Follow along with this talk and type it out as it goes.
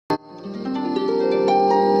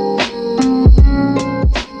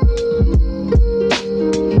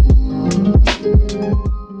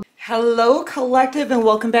Hello collective and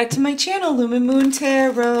welcome back to my channel, Lumen Moon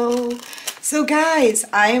Tarot. So guys,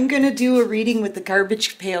 I am going to do a reading with the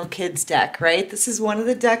Garbage Pail Kids deck, right? This is one of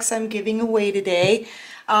the decks I'm giving away today.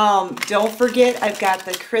 Don't forget, I've got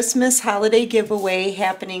the Christmas holiday giveaway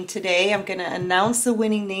happening today. I'm going to announce the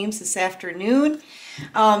winning names this afternoon.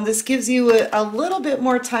 This gives you a little bit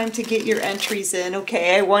more time to get your entries in,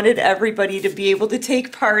 okay? I wanted everybody to be able to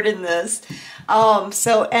take part in this.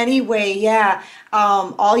 So anyway, yeah,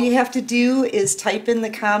 all you have to do is type in the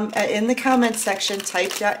comment section,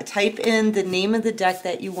 type in the name of the deck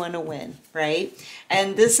that you want to win, right?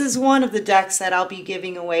 And this is one of the decks that I'll be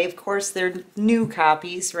giving away. Of course, they're new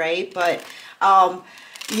copies, right? But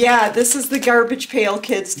yeah, this is the Garbage Pail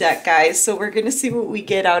Kids deck, guys. So we're going to see what we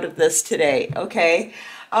get out of this today, okay?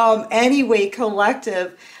 Anyway,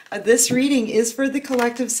 collective, this reading is for the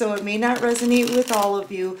collective, so it may not resonate with all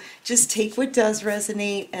of you. Just take what does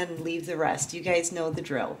resonate and leave the rest. You guys know the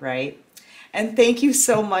drill, right? And thank you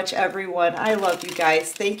so much, everyone. I love you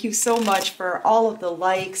guys. Thank you so much for all of the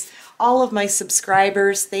likes, all of my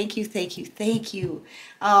subscribers. Thank you, thank you, thank you.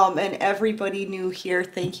 And everybody new here,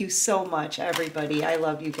 thank you so much, everybody. I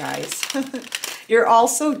love you guys. You're all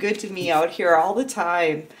so good to me out here all the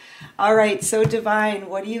time. All right, so Divine,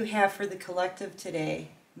 what do you have for the collective today?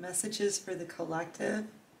 Messages for the collective.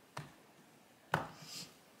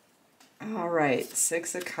 All right,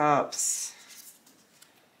 Six of Cups.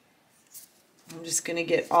 I'm just going to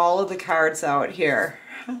get all of the cards out here.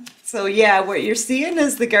 So yeah, what you're seeing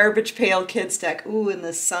is the Garbage Pail Kids deck. Ooh, and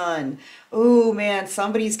the Sun. Ooh, man,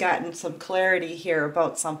 somebody's gotten some clarity here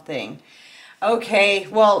about something. Okay,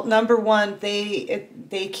 well, number one, they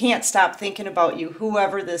can't stop thinking about you,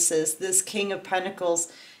 whoever this is, this King of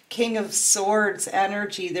Pentacles, King of Swords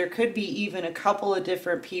energy. There could be even a couple of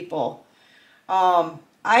different people.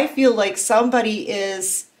 I feel like somebody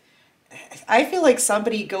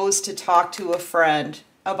goes to talk to a friend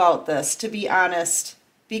about this, to be honest,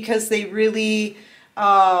 because they really,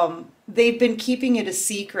 they've been keeping it a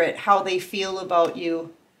secret how they feel about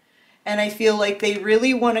you. And I feel like they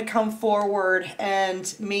really want to come forward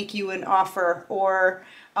and make you an offer, or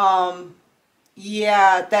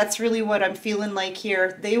yeah, that's really what I'm feeling like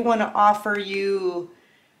here. They want to offer you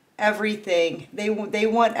everything. They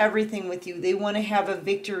want everything with you. They want to have a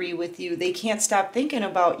victory with you. They can't stop thinking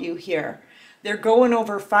about you here. They're going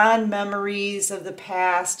over fond memories of the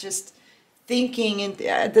past, just thinking,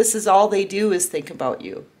 and this is all they do is think about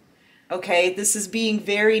you. Okay, this is being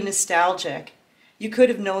very nostalgic. You could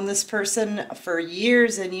have known this person for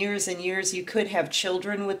years and years and years. You could have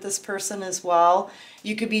children with this person as well.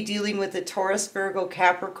 You could be dealing with a Taurus, Virgo,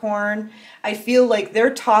 Capricorn. I feel like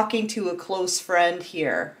they're talking to a close friend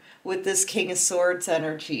here with this King of Swords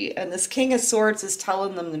energy. And this King of Swords is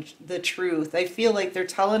telling them the truth. I feel like they're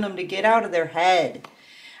telling them to get out of their head.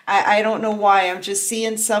 I don't know why. I'm just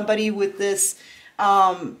seeing somebody with this,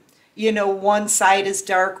 you know, one side is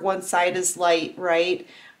dark, one side is light, right?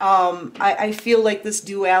 I feel like this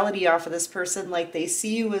duality off of this person, like they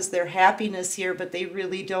see you as their happiness here, but they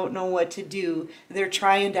really don't know what to do. They're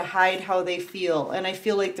trying to hide how they feel. And I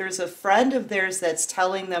feel like there's a friend of theirs that's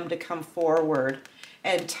telling them to come forward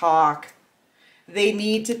and talk. They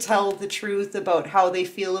need to tell the truth about how they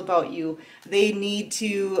feel about you. They need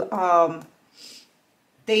to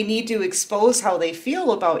expose how they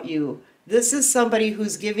feel about you. This is somebody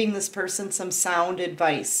who's giving this person some sound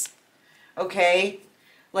advice. Okay?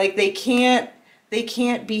 Like they can't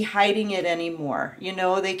be hiding it anymore. You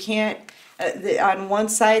know, they can't, on one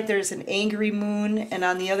side there's an angry moon, and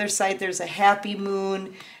on the other side there's a happy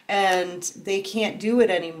moon, and they can't do it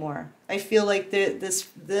anymore. I feel like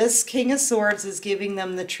this King of Swords is giving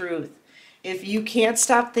them the truth. If you can't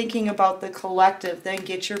stop thinking about the collective, then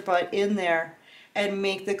get your butt in there and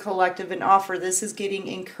make the collective an offer. This is getting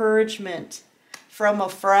encouragement from a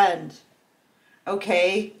friend.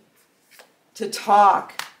 Okay? To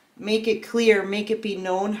talk, make it clear, make it be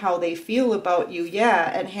known how they feel about you,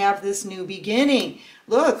 yeah, and have this new beginning.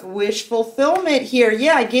 Look, wish fulfillment here.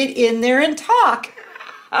 Yeah, get in there and talk.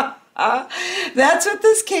 That's what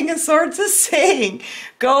this King of Swords is saying.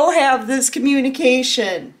 Go have this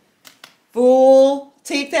communication. Fool,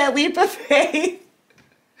 take that leap of faith.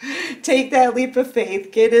 Take that leap of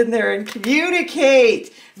faith. Get in there and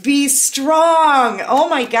communicate. Be strong. Oh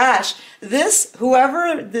my gosh. This,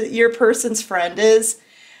 whoever your person's friend is,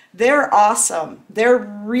 they're awesome. They're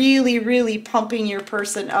really, really pumping your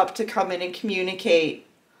person up to come in and communicate.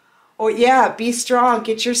 Oh yeah, be strong.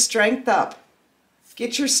 Get your strength up.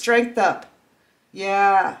 Get your strength up.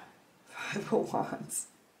 Yeah. Five of Wands.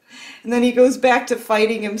 And then he goes back to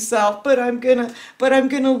fighting himself. But I'm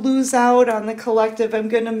gonna lose out on the collective. I'm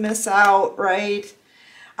gonna miss out, right?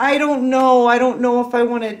 I don't know. I don't know if I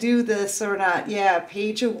want to do this or not. Yeah,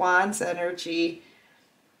 Page of Wands energy.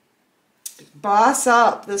 Boss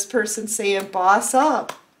up. This person's saying boss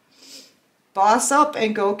up. Boss up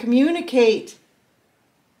and go communicate.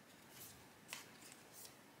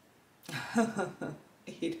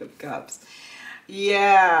 Eight of Cups.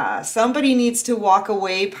 Yeah, somebody needs to walk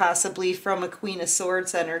away possibly from a Queen of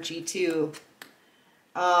Swords energy too.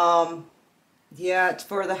 Yeah,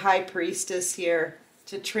 for the High Priestess here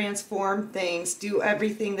to transform things, do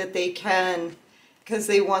everything that they can because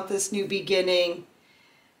they want this new beginning.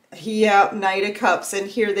 Yeah, Knight of Cups, and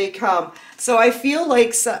here they come. So I feel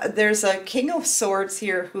like there's a King of Swords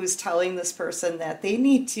here who's telling this person that they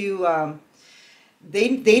need to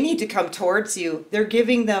they need to come towards you. They're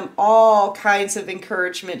giving them all kinds of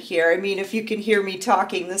encouragement here. I mean, if you can hear me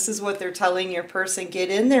talking, this is what they're telling your person.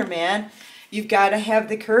 Get in there, man. You've got to have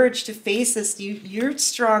the courage to face this. You're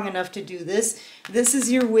strong enough to do this. This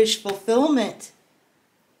is your wish fulfillment.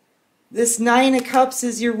 This Nine of Cups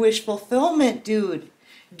is your wish fulfillment, dude.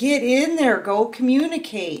 Get in there. Go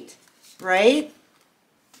communicate, right?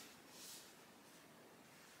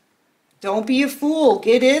 Don't be a fool.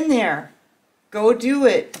 Get in there. Go do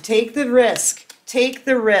it. Take the risk. Take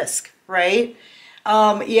the risk, right?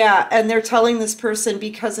 Yeah, and they're telling this person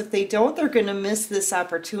because if they don't, they're going to miss this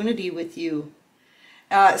opportunity with you.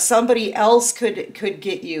 Somebody else could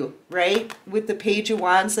get you, right? With the Page of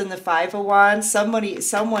Wands and the Five of Wands,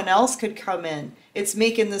 someone else could come in. It's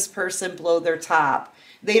making this person blow their top.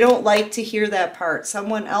 They don't like to hear that part.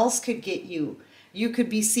 Someone else could get you. You could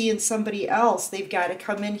be seeing somebody else. They've got to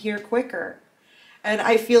come in here quicker. And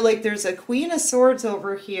I feel like there's a Queen of Swords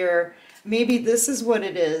over here. Maybe this is what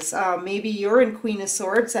it is. Maybe you're in Queen of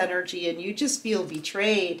Swords energy and you just feel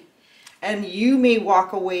betrayed. And you may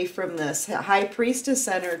walk away from this. High Priestess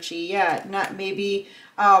energy. Yeah, not maybe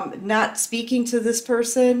not speaking to this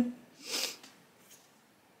person.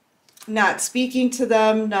 Not speaking to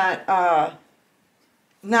them.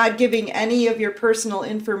 Not giving any of your personal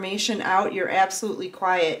information out. You're absolutely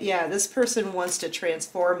quiet. Yeah, this person wants to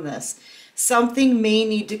transform this. Something may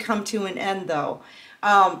need to come to an end, though.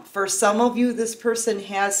 For some of you, this person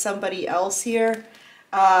has somebody else here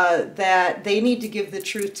that they need to give the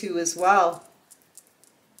truth to as well.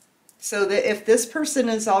 So that if this person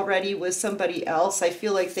is already with somebody else, I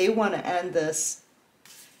feel like they want to end this.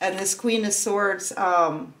 And this Queen of Swords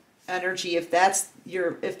energy, if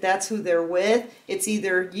that's who they're with, it's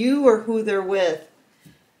either you or who they're with.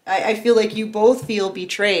 I feel like you both feel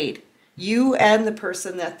betrayed. You and the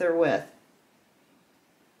person that they're with.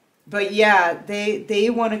 But yeah, they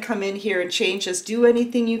want to come in here and change this. Do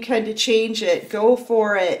anything you can to change it. Go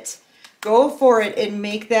for it. Go for it and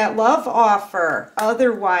make that love offer.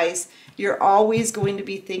 Otherwise, you're always going to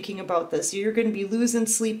be thinking about this. You're going to be losing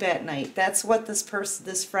sleep at night. That's what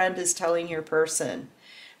this friend is telling your person.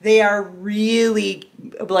 They are really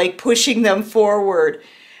like pushing them forward,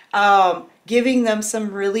 giving them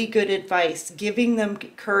some really good advice, giving them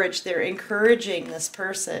courage. They're encouraging this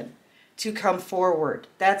person to come forward.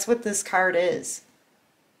 That's what this card is.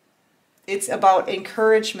 It's about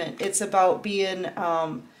encouragement. It's about being,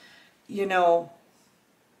 you know,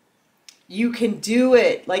 you can do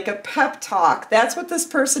it, like a pep talk. That's what this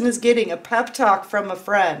person is getting, a pep talk from a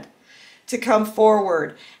friend to come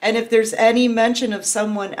forward. And if there's any mention of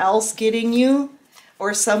someone else getting you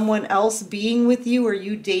or someone else being with you or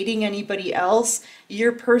you dating anybody else,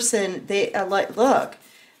 your person, they look,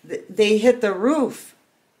 they hit the roof.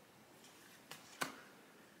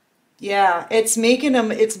 Yeah, it's making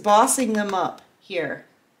them, it's bossing them up here.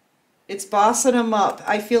 It's bossing them up.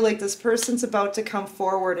 I feel like this person's about to come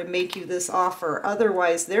forward and make you this offer.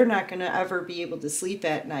 Otherwise, they're not going to ever be able to sleep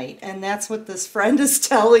at night. And that's what this friend is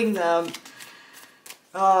telling them.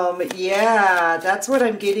 Yeah, that's what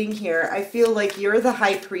I'm getting here. I feel like you're the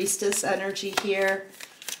High Priestess energy here.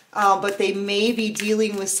 But they may be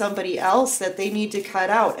dealing with somebody else that they need to cut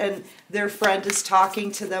out. And their friend is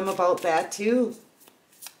talking to them about that too.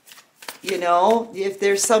 You know, if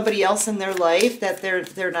there's somebody else in their life that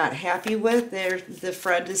they're not happy with, the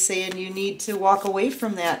friend is saying you need to walk away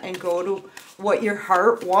from that and go to what your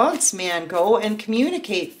heart wants, man. Go and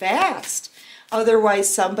communicate fast.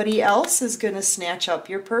 Otherwise, somebody else is going to snatch up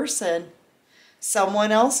your person.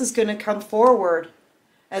 Someone else is going to come forward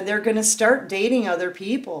and they're going to start dating other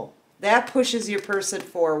people. That pushes your person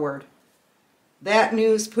forward. That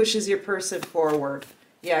news pushes your person forward.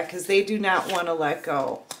 Yeah, because they do not want to let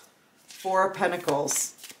go. Four of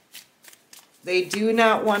Pentacles. They do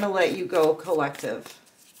not want to let you go, collective.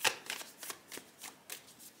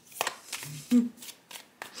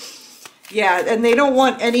 Yeah, and they don't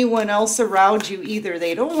want anyone else around you either.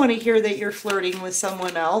 They don't want to hear that you're flirting with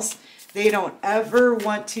someone else. They don't ever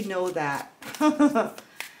want to know that.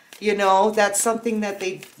 You know, that's something that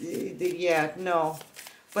yeah, no.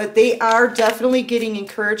 But they are definitely getting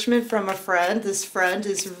encouragement from a friend. This friend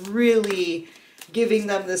is really giving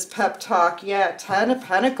them this pep talk. Yeah, 10 of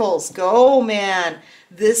Pentacles. Go, man.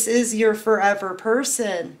 This is your forever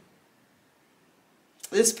person.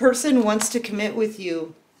 This person wants to commit with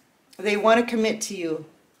you. They want to commit to you.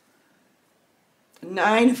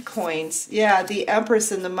 9 of Coins. Yeah, the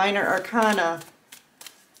Empress and the Minor Arcana.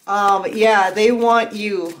 Yeah, they want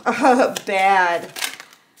you bad.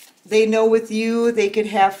 They know with you they could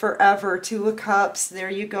have forever. 2 of Cups. There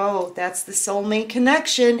you go. That's the soulmate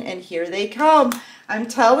connection, and here they come. I'm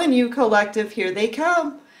telling you, collective, here they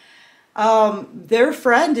come. Their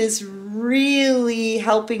friend is really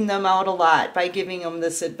helping them out a lot by giving them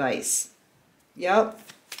this advice. Yep.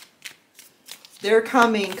 They're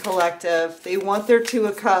coming, collective. They want their 2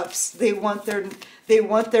 of Cups. They want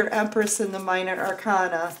their Empress in the Minor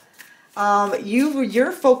Arcana.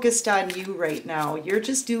 You're focused on you right now. You're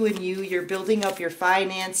just doing you. You're building up your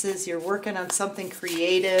finances. You're working on something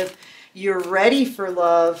creative. You're ready for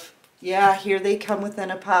love. Yeah, here they come with an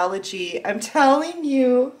apology. I'm telling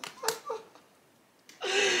you.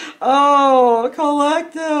 Oh,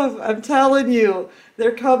 collective. I'm telling you.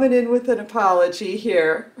 They're coming in with an apology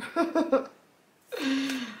here.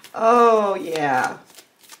 Oh, yeah.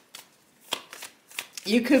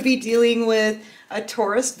 You could be dealing with a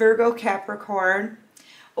Taurus, Virgo, Capricorn,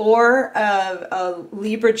 or a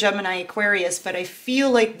Libra, Gemini, Aquarius, but I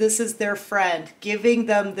feel like this is their friend giving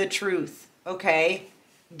them the truth, okay?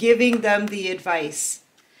 Giving them the advice.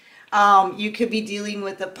 You could be dealing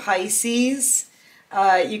with a Pisces.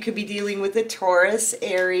 You could be dealing with a Taurus,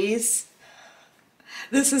 Aries.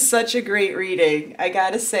 This is such a great reading. I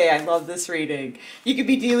gotta say, I love this reading. You could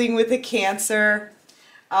be dealing with a Cancer.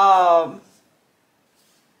 Oh,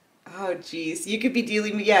 geez. You could be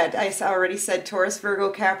dealing with, yeah, I already said Taurus, Virgo,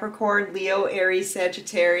 Capricorn, Leo, Aries,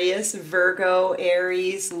 Sagittarius, Virgo,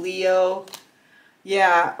 Aries, Leo.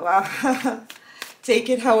 Yeah, take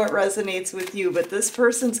it how it resonates with you. But this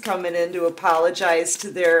person's coming in to apologize to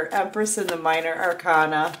their Empress in the Minor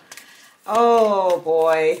Arcana. Oh,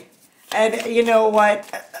 boy. And you know what?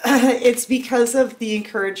 It's because of the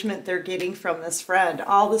encouragement they're getting from this friend.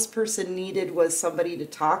 All this person needed was somebody to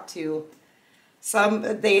talk to.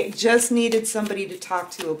 They just needed somebody to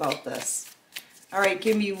talk to about this. All right,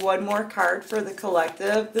 give me one more card for the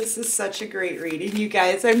collective. This is such a great reading, you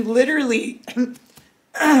guys. I'm literally,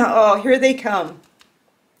 oh, here they come.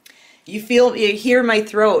 You hear my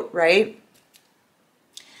throat, right?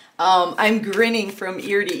 I'm grinning from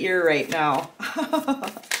ear to ear right now.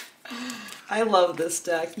 I love this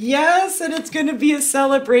deck. Yes, and it's going to be a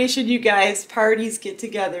celebration, you guys. Parties,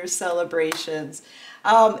 get-togethers, celebrations.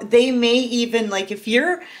 They may even, like, if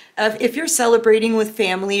you're celebrating with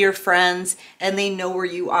family or friends and they know where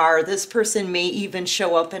you are, this person may even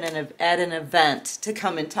show up at an event to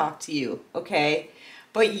come and talk to you, okay?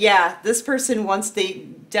 But yeah, this person, they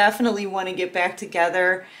definitely want to get back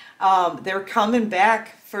together. They're coming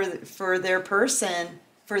back for their person,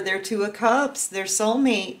 for their 2 of Cups, their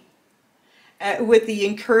soulmate. With the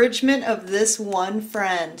encouragement of this one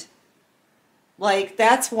friend. Like,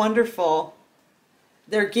 that's wonderful.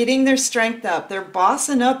 They're getting their strength up. They're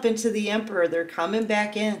bossing up into the Emperor. They're coming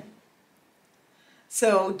back in.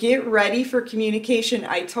 So get ready for communication.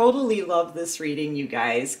 I totally love this reading, you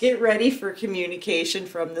guys. Get ready for communication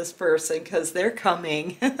from this person because they're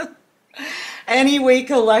coming. Anyway,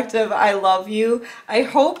 collective, I love you. I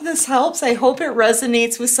hope this helps. I hope it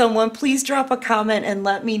resonates with someone. Please drop a comment and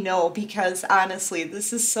let me know because honestly,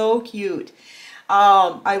 this is so cute.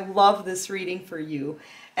 I love this reading for you.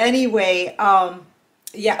 Anyway,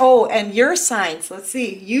 yeah. Oh, and your signs. Let's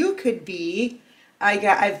see. You could be.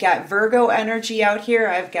 I've got Virgo energy out here.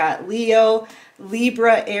 I've got Leo,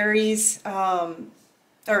 Libra, Aries.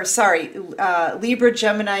 Libra,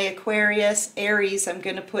 Gemini, Aquarius, Aries. I'm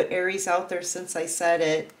going to put Aries out there since I said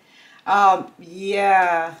it.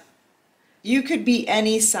 Yeah. You could be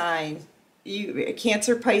any sign.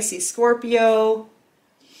 Cancer, Pisces, Scorpio,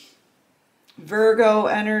 Virgo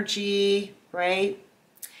energy, right?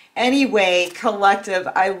 Anyway, collective,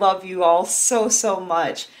 I love you all so, so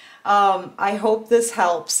much. I hope this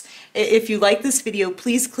helps. If you like this video,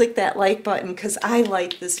 please click that like button because I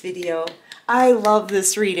like this video. I love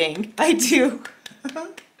this reading. I do.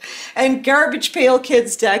 And Garbage Pail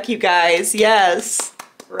Kids deck, you guys. Yes.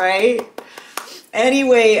 Right?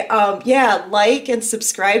 Anyway, yeah, like and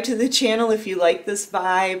subscribe to the channel if you like this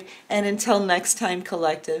vibe. And until next time,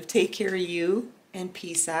 collective, take care of you and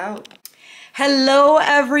peace out. Hello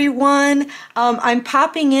everyone. I'm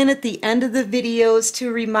popping in at the end of the videos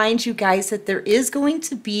to remind you guys that there is going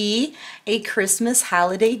to be a Christmas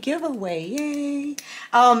holiday giveaway. Yay!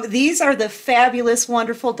 These are the fabulous,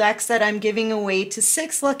 wonderful decks that I'm giving away to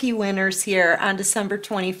 6 lucky winners here on December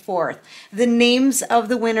 24th. The names of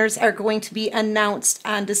the winners are going to be announced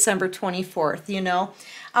on December 24th, you know.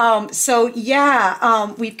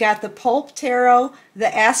 We've got the Pulp Tarot,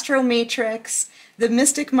 the Astro Matrix, the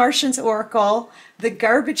Mystic Martians Oracle, the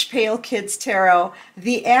Garbage Pail Kids Tarot,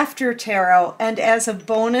 the After Tarot, and as a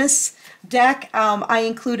bonus deck, I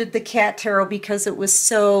included the Cat Tarot because it was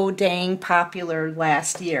so dang popular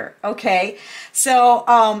last year. Okay, so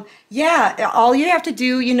all you have to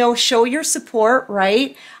do, you know, show your support,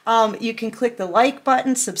 right? You can click the like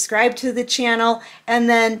button, subscribe to the channel, and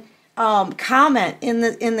then comment in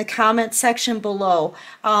the comment section below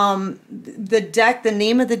the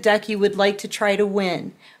name of the deck you would like to try to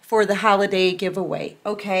win for the holiday giveaway.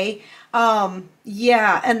 Okay, and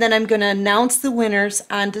then I'm going to announce the winners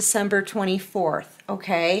on December 24th.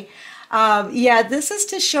 Okay, this is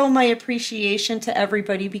to show my appreciation to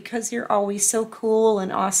everybody because you're always so cool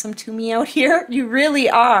and awesome to me out here. You really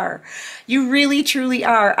are. You really truly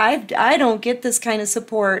are. I don't get this kind of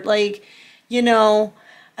support, like, you know,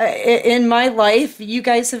 in my life. You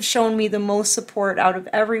guys have shown me the most support out of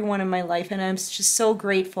everyone in my life, and I'm just so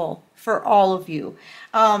grateful for all of you.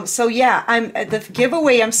 The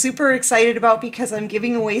giveaway I'm super excited about because I'm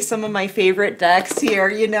giving away some of my favorite decks here,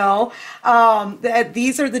 you know.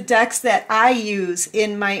 These are the decks that I use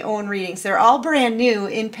in my own readings. They're all brand new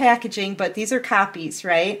in packaging, but these are copies,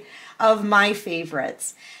 right, of my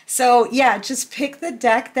favorites. So yeah, just pick the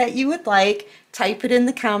deck that you would like, type it in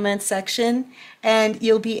the comment section, and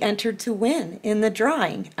you'll be entered to win in the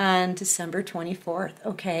drawing on December 24th,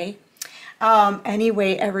 okay?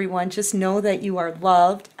 Anyway, everyone, just know that you are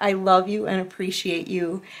loved. I love you and appreciate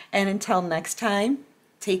you. And until next time,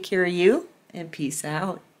 take care of you and peace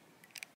out.